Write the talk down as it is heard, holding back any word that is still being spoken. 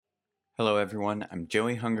Hello, everyone. I'm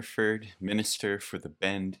Joey Hungerford, minister for the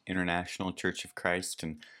Bend International Church of Christ,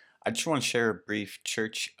 and I just want to share a brief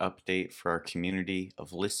church update for our community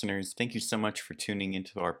of listeners. Thank you so much for tuning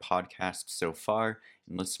into our podcast so far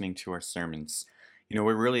and listening to our sermons.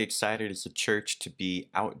 We're really excited as a church to be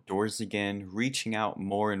outdoors again, reaching out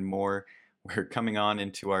more and more. We're coming on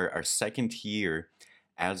into our second year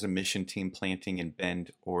as a mission team planting in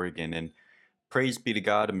Bend, Oregon, and praise be to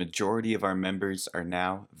God, a majority of our members are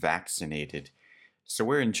now vaccinated. So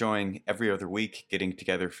we're enjoying every other week getting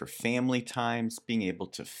together for family times, being able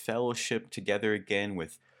to fellowship together again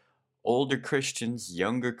with older Christians,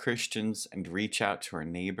 younger Christians, and reach out to our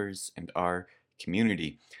neighbors and our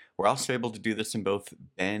community. We're also able to do this in both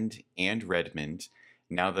Bend and Redmond,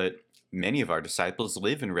 now that many of our disciples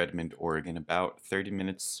live in Redmond, Oregon, about 30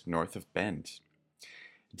 minutes north of Bend.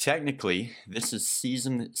 Technically, this is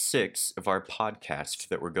season 6 of our podcast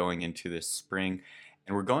that we're going into this spring,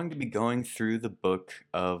 and we're going to be going through the book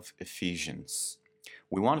of Ephesians.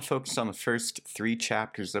 We want to focus on the first 3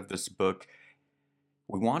 chapters of this book.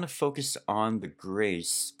 We want to focus on the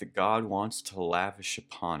grace that God wants to lavish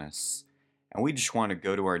upon us, and we just want to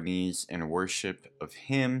go to our knees in worship of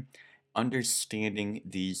Him, understanding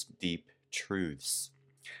these deep truths.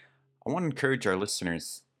 I want to encourage our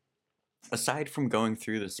listeners. Aside from going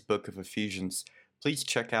through this book of Ephesians, please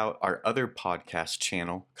check out our other podcast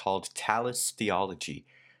channel called Talus Theology.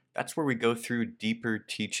 That's where we go through deeper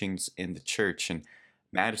teachings in the church. And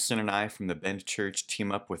Madison and I from the Bend Church team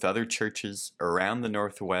up with other churches around the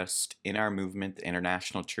Northwest in our movement, the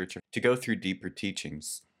International Church, to go through deeper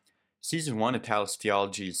teachings. Season 1 of Talus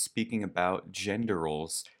Theology is speaking about gender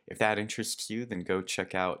roles. If that interests you, then go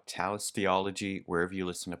check out Talus Theology wherever you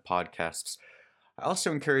listen to podcasts. I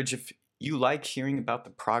also encourage, if you like hearing about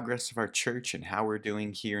the progress of our church and how we're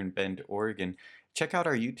doing here in Bend, Oregon, check out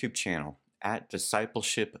our YouTube channel at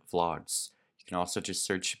Discipleship Vlogs. You can also just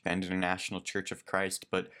search Bend International Church of Christ,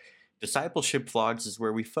 but Discipleship Vlogs is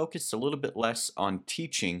where we focus a little bit less on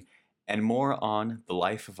teaching and more on the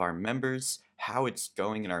life of our members, how it's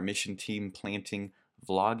going in our mission team planting,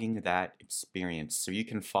 vlogging that experience so you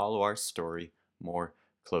can follow our story more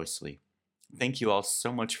closely. Thank you all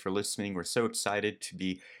so much for listening. We're so excited to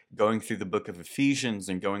be going through the book of Ephesians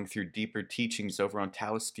and going through deeper teachings over on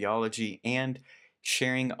Talus Theology and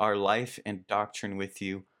sharing our life and doctrine with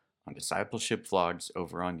you on Discipleship Vlogs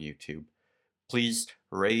over on YouTube. Please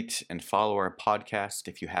rate and follow our podcast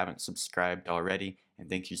if you haven't subscribed already, and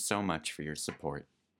thank you so much for your support.